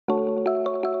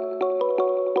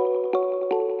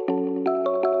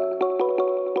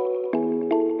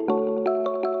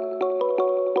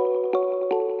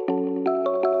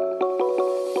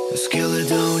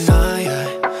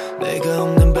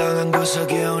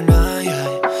오나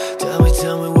yeah.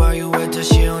 Tell me where you at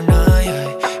다시 오나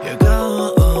yeah. 얘가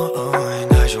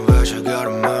날 좀 봐줘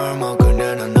걸음을 못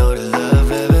꺼내 난 너를 love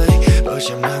baby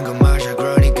무심한 건 마셔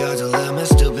그러니까 don't let me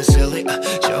stupid silly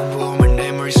전부 오면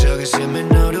내 머릿속에 스면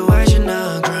너도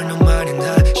알잖아 그런 너 말이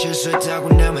나 실수했다고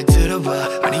내 말 들어봐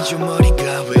아니 좀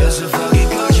머리가 왜 어설프게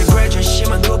거절 그래 좀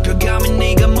심한 굽혀가면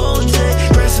네가 뭔데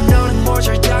그래서 너는 뭘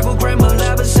잘다고 그래 my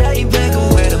love is say back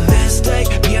away the mistake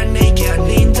미안해 이게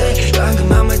아닌데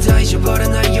방금 한 말 다 잊어버려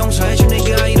날 용서해줘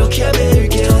내가 이렇게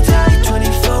빌게 die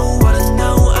 24 wanna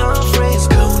know I'm free it's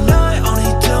cool night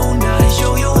only don't night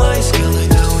show you why it's cool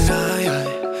like no night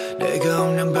내가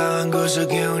없는 방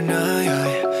구석에 오나 yeah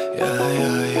yeah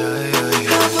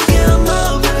yeah I forget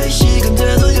my way 시간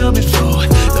되돌려 before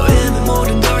너의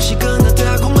모든 것이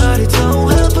끝났다고 말해도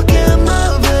I forget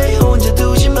my way 혼자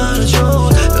두지 말아줘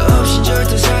너 없인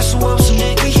절대 살 수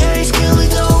없으니까 yeah it's cool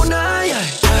like no night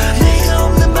내가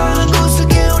없는 방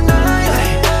구석에 오나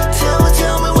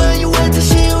Tell me where you at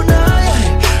다시 오나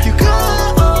You go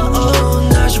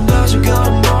날 좀 봐줘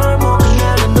걸음을 못 꺼내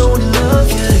난 only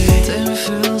love yeah Damn it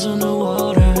feels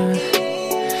underwater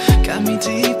Got me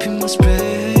deep in my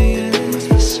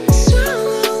space So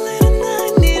late at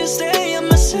night need to stay on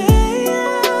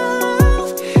myself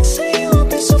Say you won't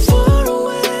be so far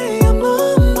away I'm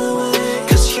on my way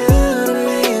Cause you to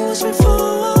me was before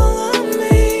all of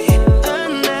me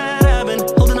And that I've been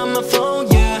holding on my phone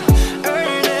yeah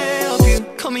Every day I hope you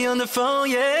call me on the phone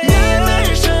yeah